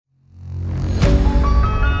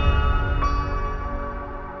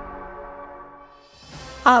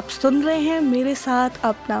आप सुन रहे हैं मेरे साथ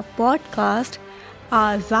अपना पॉडकास्ट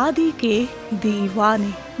आज़ादी के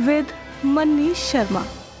दीवाने विद मनीष शर्मा,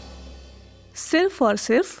 सिर्फ और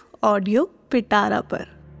सिर्फ ऑडियो पिटारा पर।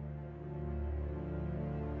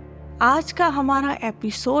 आज का हमारा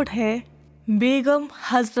एपिसोड है बेगम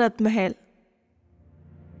हजरत महल।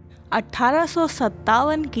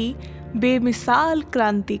 1857 की बेमिसाल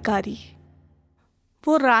क्रांतिकारी।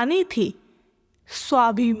 वो रानी थी,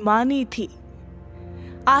 स्वाभिमानी थी,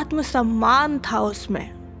 आत्मसम्मान था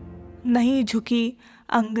उसमें, नहीं झुकी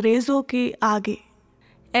अंग्रेजों के आगे।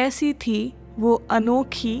 ऐसी थी वो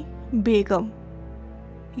अनोखी बेगम।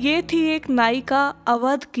 ये थी एक नायिका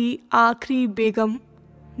अवध की आखिरी बेगम,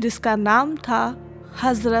 जिसका नाम था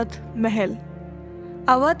हजरत महल।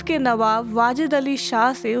 अवध के नवाब वाजिद अली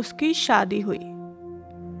शाह से उसकी शादी हुई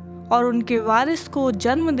और उनके वारिस को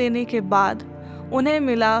जन्म देने के बाद उन्हें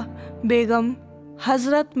मिला बेगम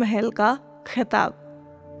हजरत महल का खिताब।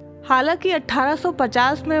 हालांकि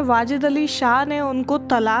 1850 में वाजिद अली शाह ने उनको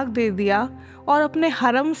तलाक दे दिया और अपने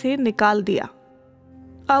हरम से निकाल दिया।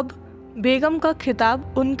 अब बेगम का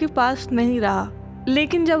खिताब उनके पास नहीं रहा,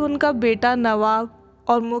 लेकिन जब उनका बेटा नवाब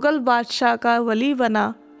और मुगल बादशाह का वली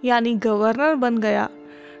बना यानी गवर्नर बन गया,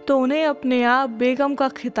 तो उन्हें अपने आप बेगम का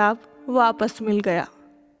खिताब वापस मिल गया।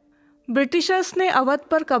 ब्रिटिशर्स ने अवध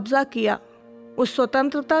पर कब्जा किया। उस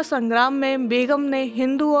स्वतंत्रता संग्राम में बेगम ने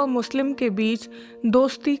हिंदू और मुस्लिम के बीच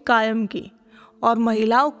दोस्ती कायम की और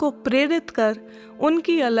महिलाओं को प्रेरित कर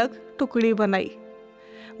उनकी अलग टुकड़ी बनाई।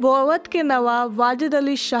 वो अवध के नवाब वाजिद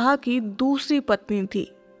अली शाह की दूसरी पत्नी थी।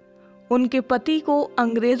 उनके पति को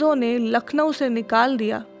अंग्रेजों ने लखनऊ से निकाल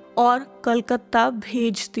दिया और कलकत्ता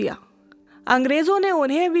भेज दिया। अंग्रेजों ने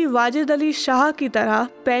उन्हें भी वाजिद अली शाह की तरह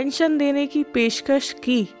पेंशन देने की पेशकश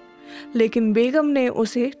की, लेकिन बेगम ने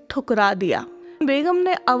उसे ठुकरा दिया। बेगम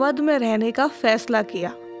ने अवध में रहने का फैसला किया,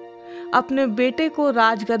 अपने बेटे को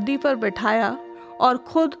राजगद्दी पर बिठाया और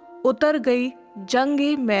खुद उतर गई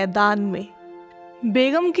जंगे मैदान में।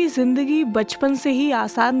 बेगम की जिंदगी बचपन से ही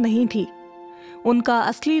आसान नहीं थी। उनका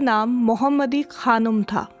असली नाम मोहम्मदी खानम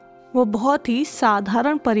था। वो बहुत ही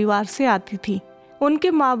साधारण परिवार से आती थी।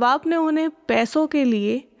 उनके माँ बाप ने उन्हें पैसों के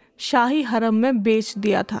लिए शाही हरम में बेच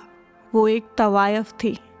दिया था। वो एक तवायफ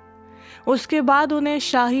थी। उसके बाद उन्हें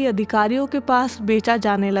शाही अधिकारियों के पास बेचा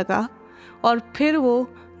जाने लगा और फिर वो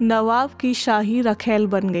नवाब की शाही रखैल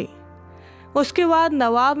बन गई। उसके बाद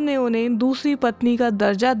नवाब ने उन्हें दूसरी पत्नी का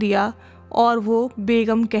दर्जा दिया और वो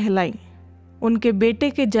बेगम कहलाई। उनके बेटे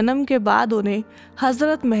के जन्म के बाद उन्हें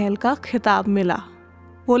हजरत महल का खिताब मिला।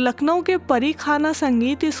 वो लखनऊ के परी खाना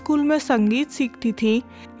संगीत स्कूल में संगीत सीखती थी,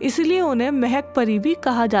 इसलिए उन्हें महक परी भी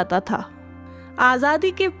कहा जाता था। आज़ादी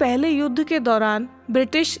के पहले युद्ध के दौरान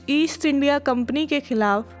ब्रिटिश ईस्ट इंडिया कंपनी के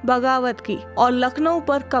खिलाफ बगावत की और लखनऊ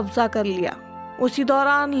पर कब्जा कर लिया। उसी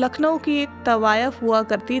दौरान लखनऊ की एक तवायफ हुआ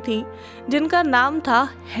करती थी जिनका नाम था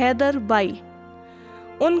हैदर बाई।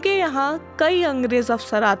 उनके यहाँ कई अंग्रेज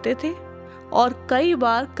अफसर आते थे और कई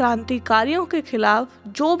बार क्रांतिकारियों के खिलाफ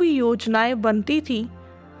जो भी योजनाएं बनती थी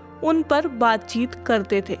उन पर बातचीत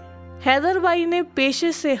करते थे। हैदर बाई ने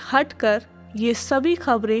पेशे से हटकर ये सभी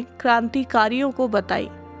खबरें क्रांतिकारियों को बताई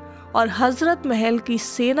और हजरत महल की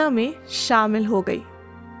सेना में शामिल हो गई।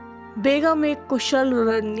 बेगम एक कुशल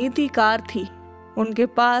रणनीतिकार थी। उनके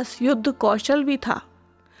पास युद्ध कौशल भी था।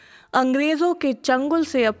 अंग्रेजों के चंगुल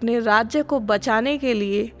से अपने राज्य को बचाने के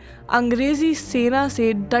लिए अंग्रेजी सेना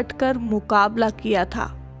से डटकर मुकाबला किया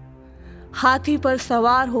था। हाथी पर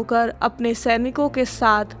सवार होकर अपने सैनिकों के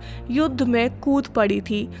साथ युद्ध में कूद पड़ी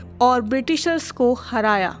थी और ब्रिटिशर्स को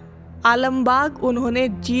हराया। आलमबाग उन्होंने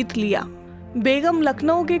जीत लिया। बेगम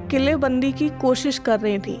लखनऊ के किलेबंदी की कोशिश कर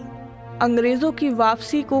रही थी। अंग्रेजों की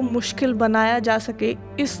वापसी को मुश्किल बनाया जा सके,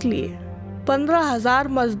 इसलिए 15,000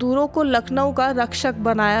 मजदूरों को लखनऊ का रक्षक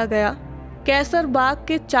बनाया गया। कैसर बाग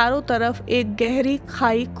के चारों तरफ एक गहरी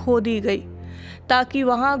खाई खोदी गई ताकि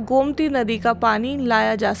वहां गोमती नदी का पानी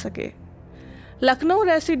लाया जा सके। लखनऊ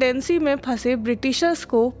रेसिडेंसी में फंसे ब्रिटिशर्स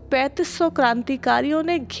को 3500 क्रांतिकारियों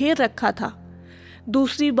ने घेर रखा था।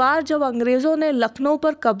 दूसरी बार जब अंग्रेजों ने लखनऊ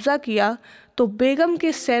पर कब्जा किया तो बेगम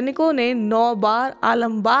के सैनिकों ने 9 बार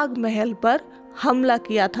आलमबाग महल पर हमला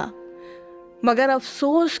किया था, मगर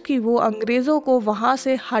अफसोस कि वो अंग्रेजों को वहां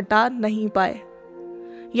से हटा नहीं पाए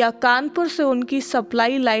या कानपुर से उनकी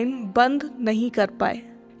सप्लाई लाइन बंद नहीं कर पाए।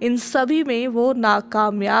 इन सभी में वो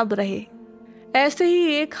नाकामयाब रहे। ऐसे ही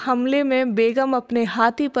एक हमले में बेगम अपने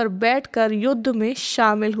हाथी पर बैठकर युद्ध में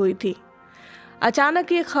शामिल हुई थी।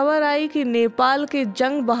 अचानक ये खबर आई कि नेपाल के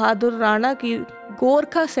जंग बहादुर राणा की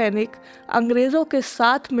गोरखा सैनिक अंग्रेजों के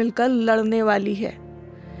साथ मिलकर लड़ने वाली है।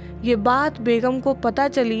 ये बात बेगम को पता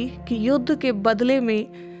चली कि युद्ध के बदले में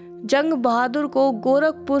जंग बहादुर को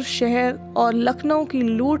गोरखपुर शहर और लखनऊ की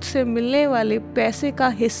लूट से मिलने वाले पैसे का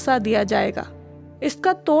हिस्सा दिया जाएगा।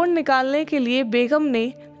 इसका तोड़ निकालने के लिए बेगम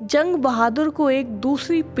ने जंग बहादुर को एक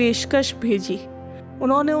दूसरी पेशकश भेजी।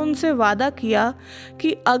 उन्होंने उनसे वादा किया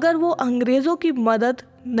कि अगर वो अंग्रेजों की मदद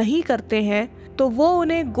नहीं करते हैं तो वो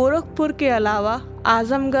उन्हें गोरखपुर के अलावा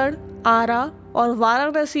आजमगढ़, आरा और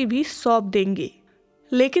वाराणसी भी सौंप देंगे।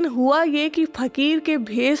 लेकिन हुआ ये कि फकीर के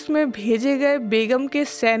भेष में भेजे गए बेगम के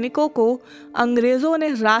सैनिकों को अंग्रेजों ने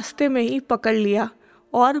रास्ते में ही पकड़ लिया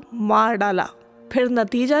और मार डाला। फिर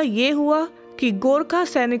नतीजा ये हुआ कि गोरखा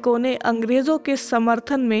सैनिकों ने अंग्रेजों के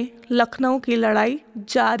समर्थन में लखनऊ की लड़ाई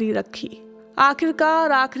जारी रखी।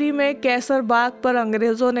 आखिरकार आखिरी में कैसर बाग पर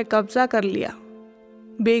अंग्रेजों ने कब्जा कर लिया।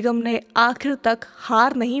 बेगम ने आखिर तक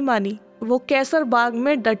हार नहीं मानी, वो कैसर बाग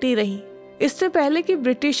में डटी रही। इससे पहले कि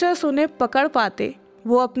ब्रिटिशर्स उन्हें पकड़ पाते,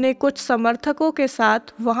 वो अपने कुछ समर्थकों के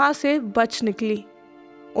साथ वहां से बच निकली।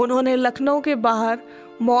 उन्होंने लखनऊ के बाहर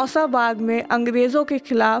मौसा बाग में अंग्रेजों के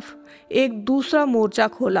खिलाफ एक दूसरा मोर्चा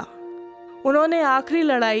खोला। उन्होंने आखिरी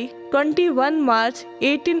लड़ाई 21 मार्च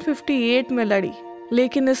 1858 में लड़ी,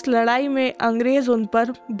 लेकिन इस लड़ाई में अंग्रेज उन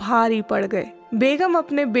पर भारी पड़ गए। बेगम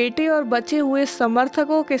अपने बेटे और बचे हुए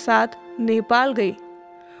समर्थकों के साथ नेपाल गई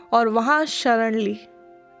और वहां शरण ली।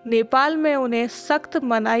 नेपाल में उन्हें सख्त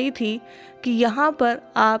मनाही थी कि यहाँ पर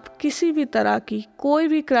आप किसी भी तरह की कोई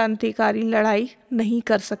भी क्रांतिकारी लड़ाई नहीं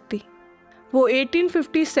कर सकती। वो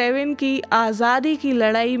 1857 की आज़ादी की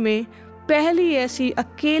लड़ाई में पहली ऐसी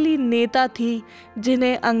अकेली नेता थी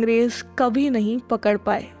जिन्हें अंग्रेज कभी नहीं पकड़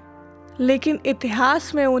पाए। लेकिन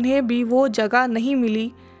इतिहास में उन्हें भी वो जगह नहीं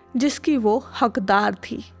मिली जिसकी वो हकदार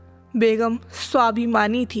थी। बेगम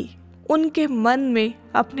स्वाभिमानी थी। उनके मन में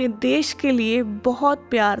अपने देश के लिए बहुत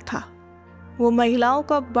प्यार था। वो महिलाओं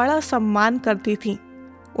का बड़ा सम्मान करती थीं।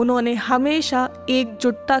 उन्होंने हमेशा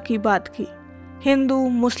एकजुटता की बात की। हिंदू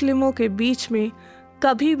मुस्लिमों के बीच में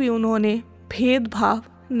कभी भी उन्होंने भेदभाव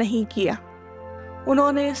नहीं किया।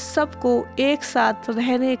 उन्होंने सबको एक साथ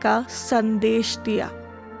रहने का संदेश दिया।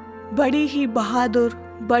 बड़ी ही बहादुर,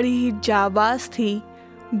 बड़ी ही जाबाज थी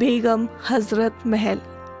बेगम हजरत महल,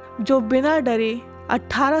 जो बिना डरे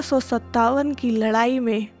 1857 की लड़ाई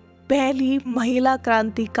में पहली महिला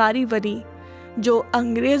क्रांतिकारी बनी, जो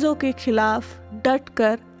अंग्रेजों के खिलाफ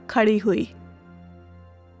डटकर खड़ी हुई।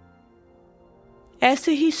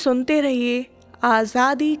 ऐसे ही सुनते रहिए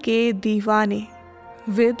आज़ादी के दीवाने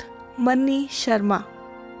विद मन्नी शर्मा,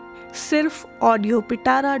 सिर्फ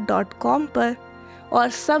audiopitara.com पर और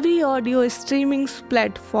सभी ऑडियो स्ट्रीमिंग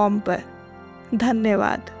प्लेटफॉर्म पर।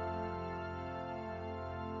 धन्यवाद।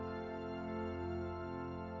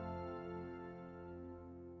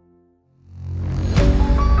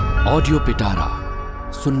 ऑडियो पिटारा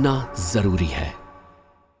सुनना जरूरी है।